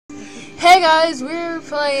Hey guys, we're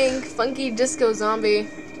playing Funky Disco Zombie.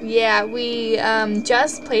 Yeah, we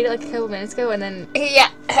just played it like a couple minutes ago, and then Yeah.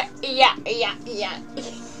 yeah.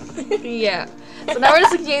 So now we're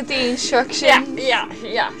just looking at the instructions. Yeah.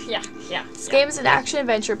 This game is an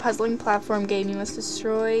action-adventure puzzling platform game. You must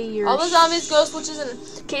destroy your. All the zombies, ghost witches, and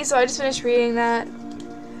Okay, so I just finished reading that.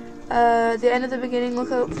 The end of the beginning.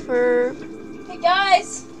 Look out for. hey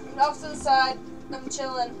guys, I'm off to the side. I'm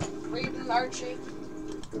chilling, reading Archie.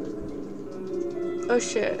 Oh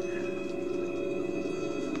shit.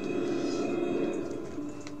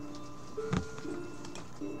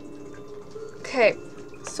 Okay,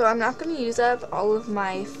 so I'm not gonna use up all of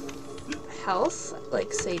my health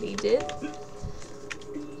like Sadie did.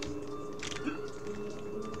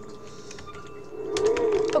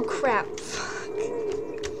 Oh crap. Fuck.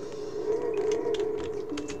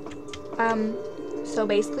 So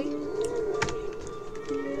basically,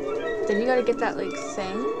 then you gotta get that like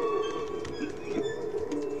thing.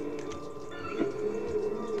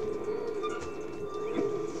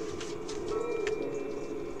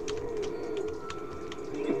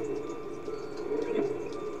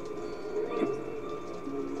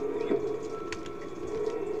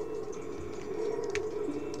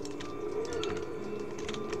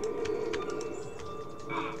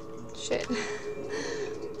 Shit.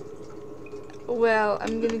 Well,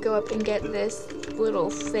 I'm gonna go up and get this little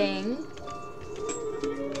thing.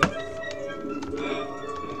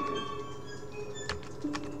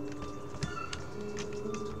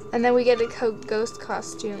 And then we get a ghost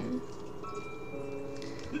costume.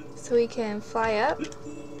 So we can fly up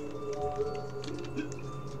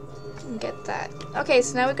and get that. Okay,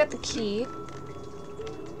 so now we've got the key.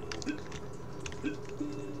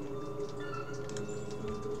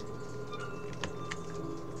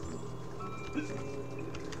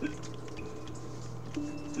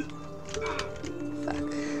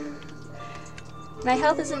 Fuck. My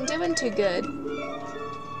health isn't doing too good.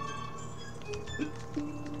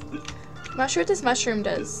 I'm not sure what this mushroom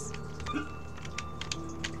does.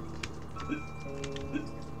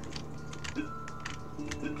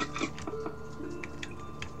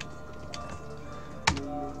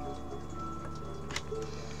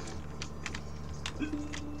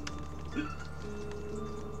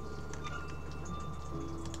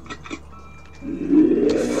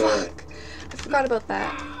 Fuck. I forgot about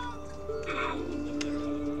that.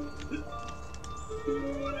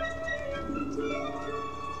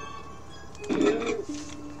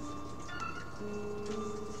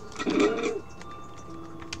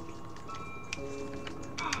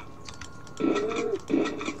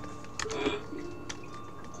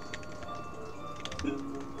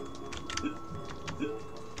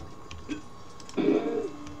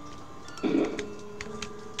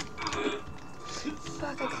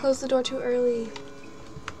 Fuck, I closed the door too early.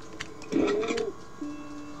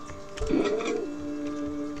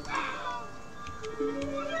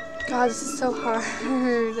 God, this is so hard.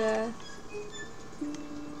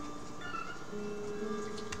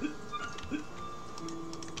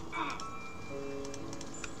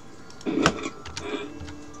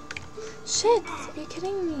 Shit, are you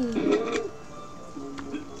kidding me?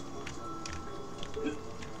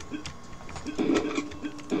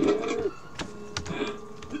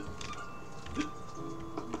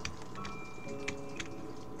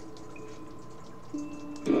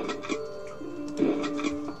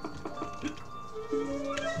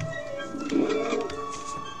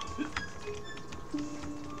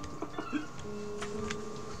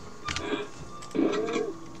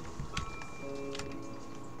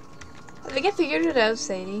 I think I figured it out,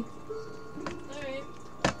 Sadie. alright.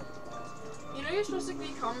 You know you're supposed to be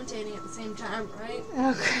commentating at the same time, right?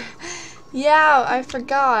 Okay. Yeah, I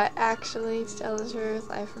forgot, actually, to tell the truth.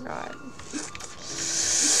 I forgot.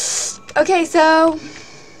 Okay, so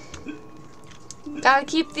gotta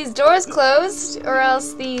keep these doors closed or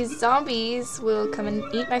else these zombies will come and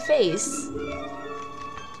eat my face.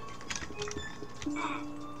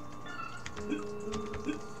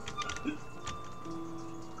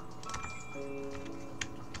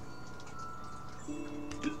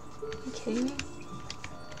 Are you kidding me?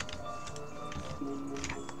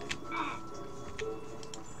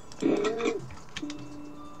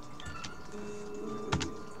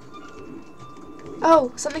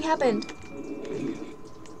 Oh, something happened.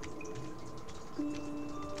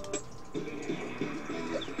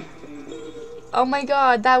 Oh my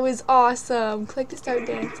god, that was awesome. Click to start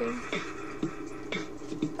dancing.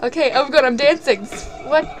 Okay, oh my god, I'm dancing.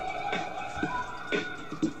 What?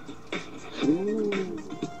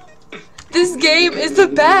 This game is the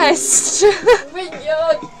best. Oh my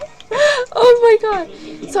god. Oh my god.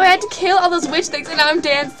 So I had to kill all those witch things and now I'm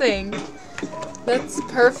dancing. That's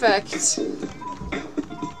perfect.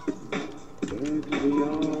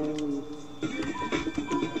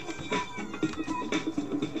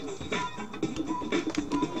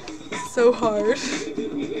 So hard.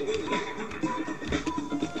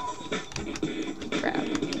 Crap.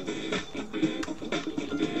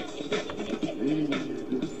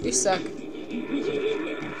 You suck.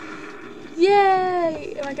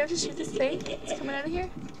 Yay! Am I gonna just shoot this thing? It's coming out of here?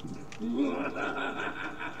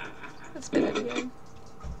 Let's spin it again.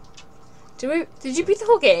 Did you beat the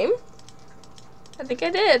whole game? I think I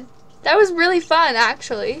did. That was really fun,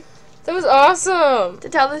 actually. That was awesome. To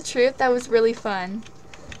tell the truth, that was really fun.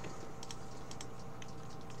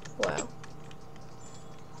 Wow.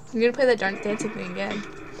 I'm gonna play that darn dancing thing again.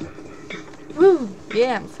 Woo!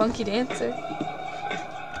 Yeah, I'm a funky dancer.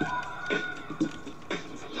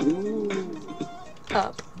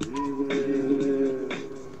 Up.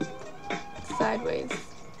 Sideways.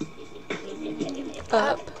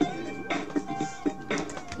 Up.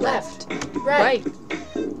 Left. Right.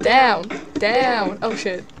 Down. Down. Oh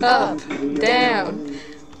shit. Up. Down.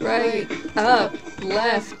 Right. Up.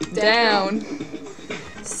 Left. Down.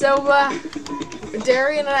 So,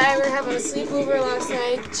 Darienne and I were having a sleepover last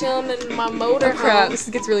night, chilling in my motorhome. Oh crap, this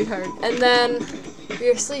gets really hard. And then we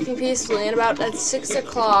were sleeping peacefully, and about at 6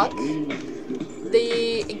 o'clock,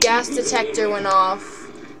 the gas detector went off.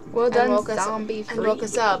 Well done, and woke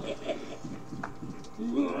us up.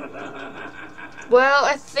 Well,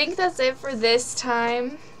 I think that's it for this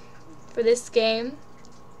time. For this game.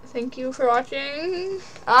 Thank you for watching.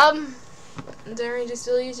 Darienne, do you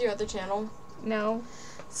still use your other channel? No.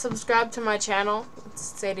 Subscribe to my channel.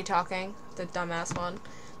 It's Sayde talking, the dumbass one.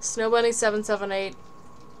 Snowbunny778.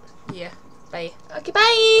 Yeah. Bye. Okay,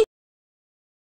 bye!